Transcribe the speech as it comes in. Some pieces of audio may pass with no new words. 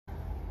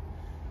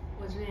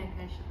这边也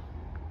开始了。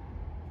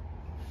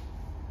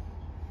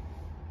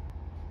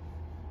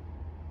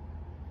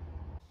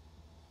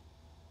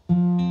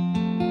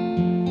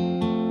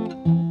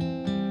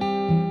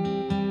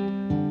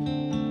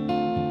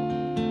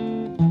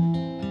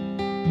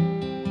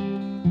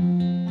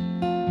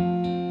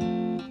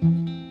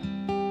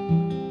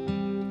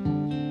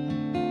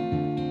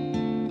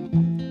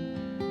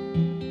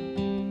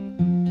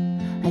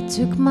I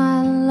took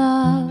my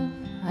love,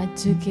 I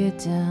took it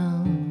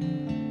down.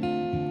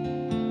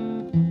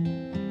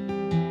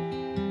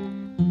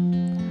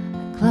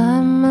 I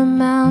climbed a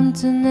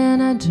mountain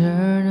and I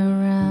turned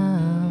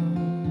around,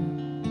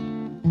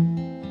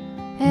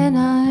 and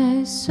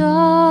I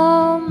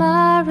saw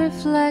my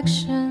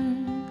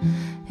reflection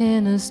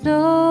in a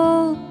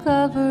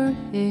snow-covered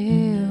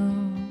hill,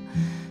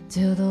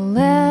 till the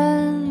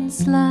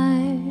landslide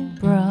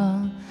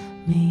brought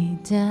me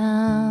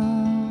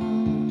down.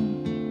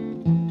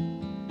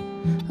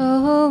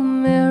 Oh,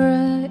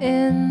 mirror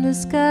in the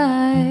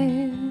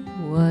sky,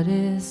 what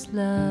is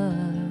love?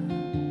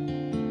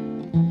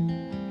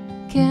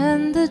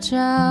 Can the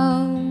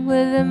child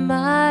within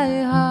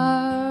my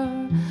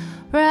heart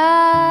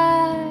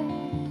rise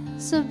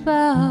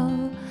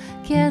above?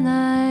 Can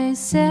I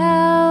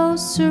sail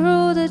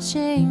through the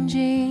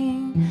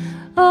changing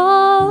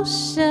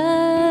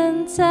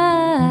ocean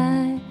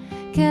tide?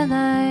 Can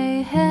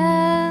I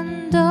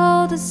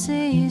handle the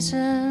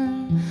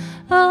season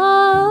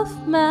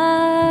of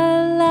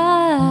my life?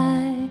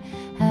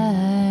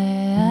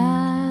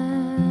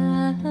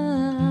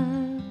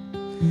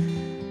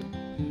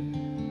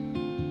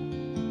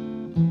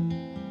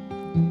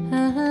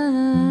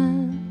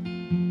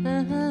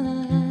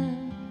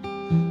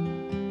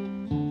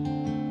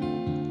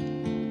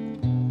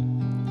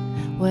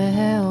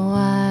 Well,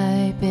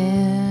 I've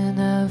been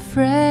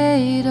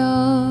afraid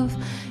of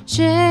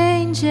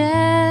changing,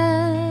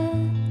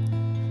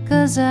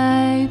 'cause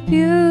I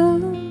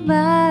built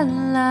my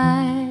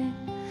life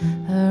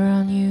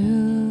around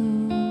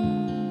you.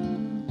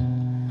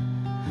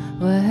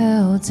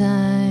 Well,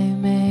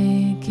 time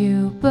make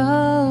you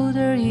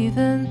bolder,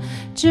 even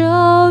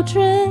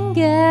children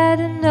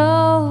getting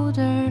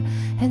older,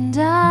 and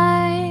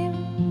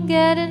I'm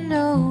getting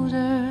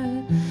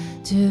older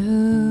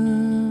too.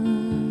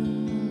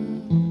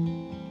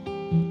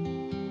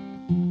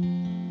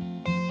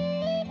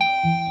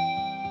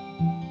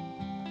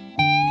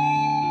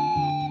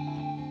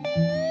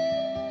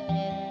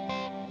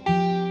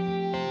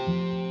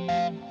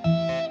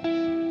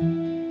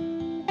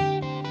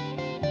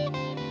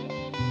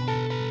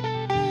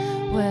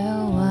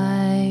 Well,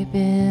 I've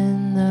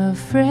been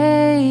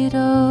afraid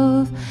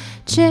of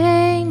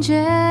changing,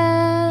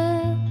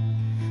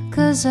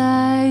 'cause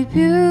I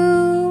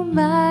built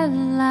my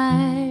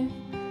life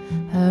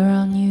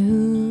around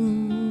you.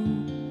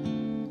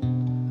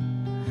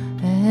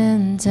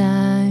 And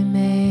time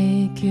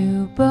make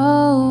you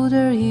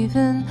bolder,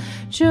 even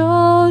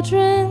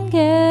children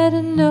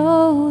getting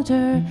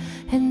older,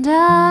 and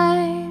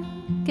I'm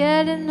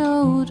getting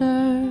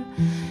older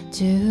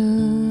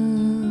too.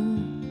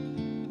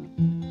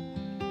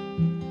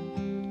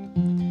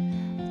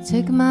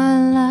 Take my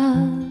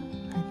love,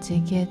 I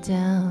take it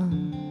down.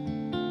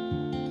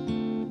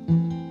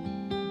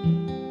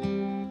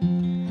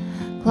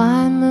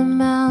 Climb a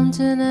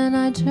mountain and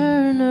I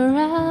turn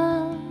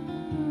around,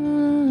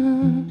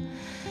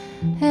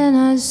 and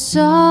I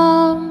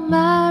saw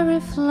my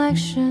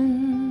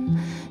reflection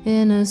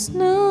in a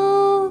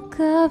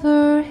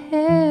snow-covered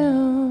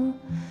hill,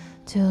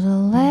 till the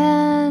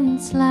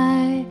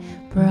landslide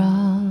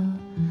brought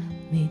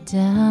me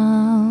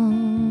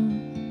down.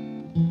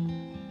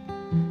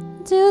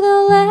 To the